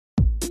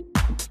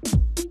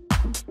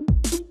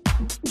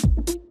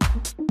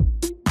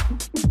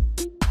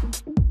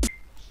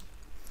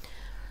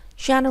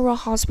General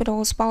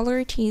Hospital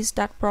spoiler teased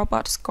that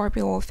Robot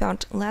Scorpio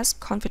felt less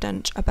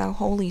confident about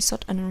Holly's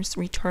sudden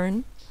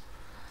return.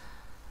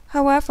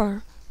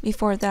 However,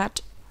 before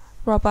that,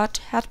 Robot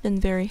had been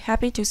very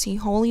happy to see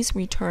Holly's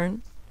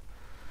return.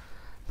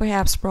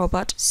 Perhaps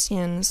Robot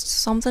sensed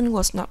something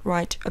was not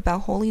right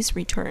about Holly's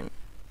return.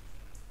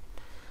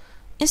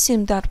 It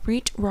seemed that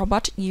with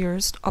Robot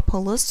years of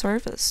police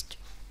service,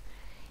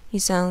 he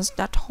sensed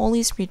that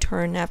Holly's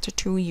return after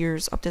 2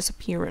 years of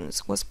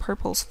disappearance was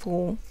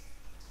purposeful.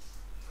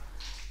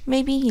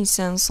 Maybe he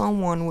sensed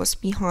someone was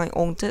behind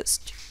all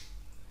this.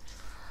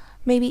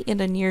 Maybe in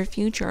the near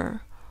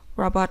future,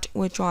 Robot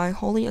will try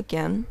Holly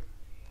again.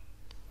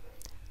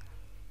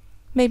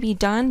 Maybe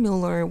Diane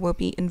Miller will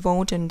be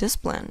involved in this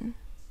plan.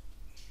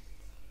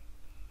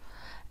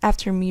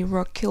 After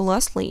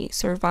miraculously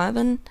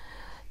surviving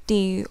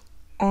the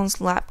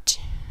onslaught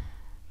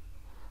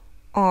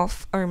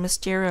of a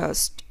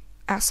mysterious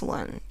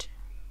accident,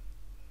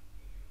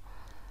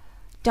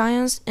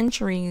 Diane's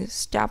injury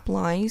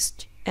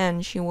stabilized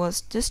and she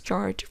was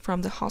discharged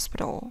from the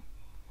hospital.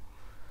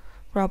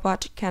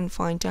 Robot can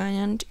find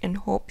Diane and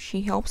hope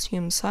she helps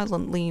him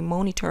silently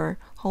monitor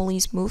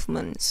Holly's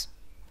movements.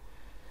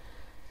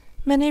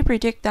 Many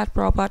predict that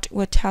Robot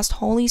will test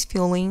Holly's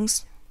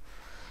feelings.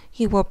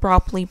 He will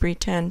probably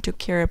pretend to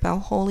care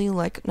about Holly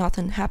like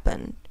nothing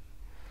happened,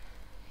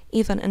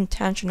 even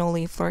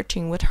intentionally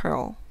flirting with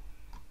her.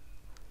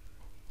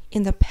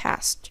 In the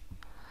past,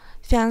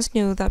 fans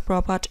knew that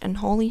Robot and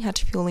Holly had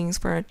feelings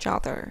for each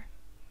other.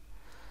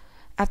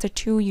 After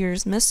 2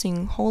 years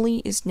missing,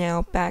 Holly is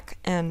now back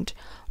and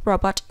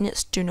Robot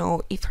needs to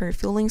know if her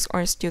feelings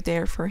are still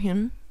there for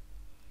him.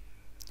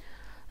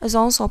 It's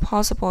also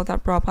possible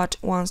that Robot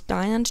wants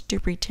Diane to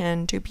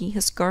pretend to be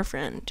his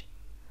girlfriend.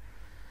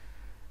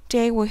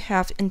 They will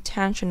have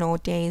intentional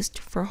dates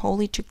for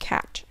Holly to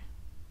catch.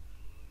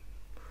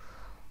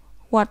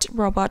 What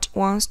Robot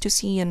wants to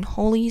see in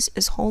Holly's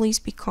is Holly's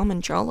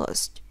becoming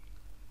jealous.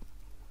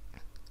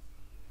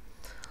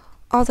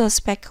 Other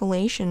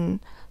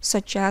speculation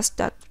suggests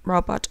that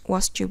Robot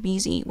was too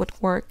busy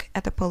with work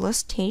at the police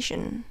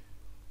station.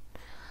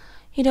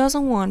 He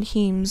doesn't want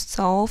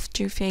himself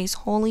to face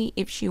Holly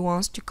if she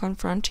wants to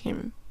confront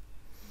him.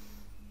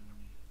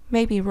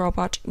 Maybe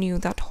Robot knew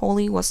that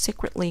Holly was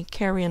secretly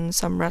carrying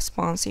some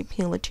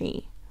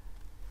responsibility.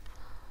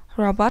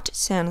 Robot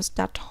sensed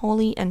that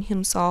Holly and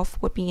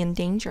himself would be in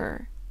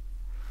danger.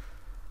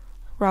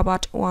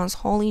 Robot wants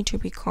Holly to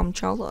become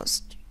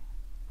jealous.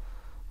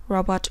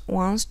 Robot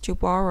wants to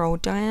borrow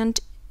Diane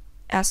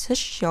as his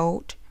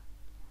shield.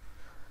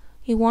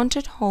 He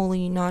wanted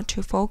Holly not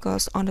to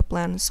focus on the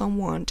blame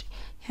someone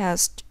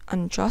has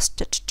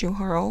unjusted to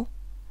her.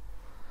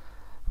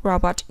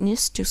 Robot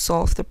needs to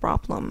solve the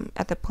problem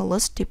at the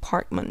police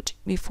department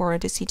before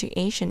the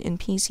situation in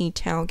PC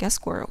Town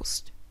gets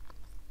worse.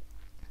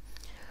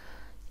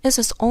 It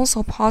is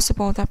also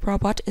possible that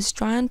Robot is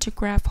trying to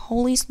grab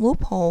Holly's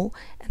loophole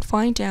and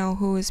find out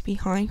who is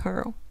behind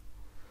her.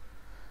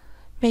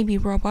 Maybe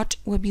Robot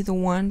will be the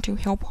one to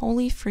help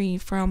Holly free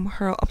from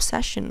her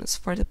obsessions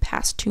for the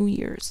past 2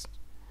 years.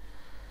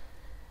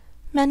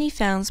 Many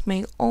fans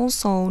may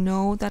also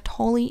know that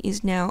Holly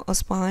is now a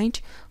spy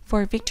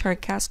for Victor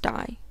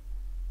Casdy.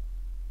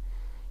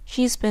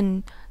 She's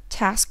been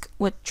tasked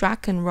with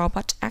tracking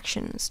Robot's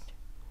actions.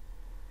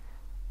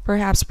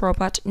 Perhaps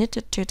Robot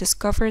needed to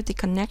discover the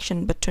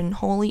connection between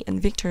Holly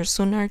and Victor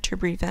sooner to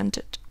prevent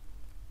it.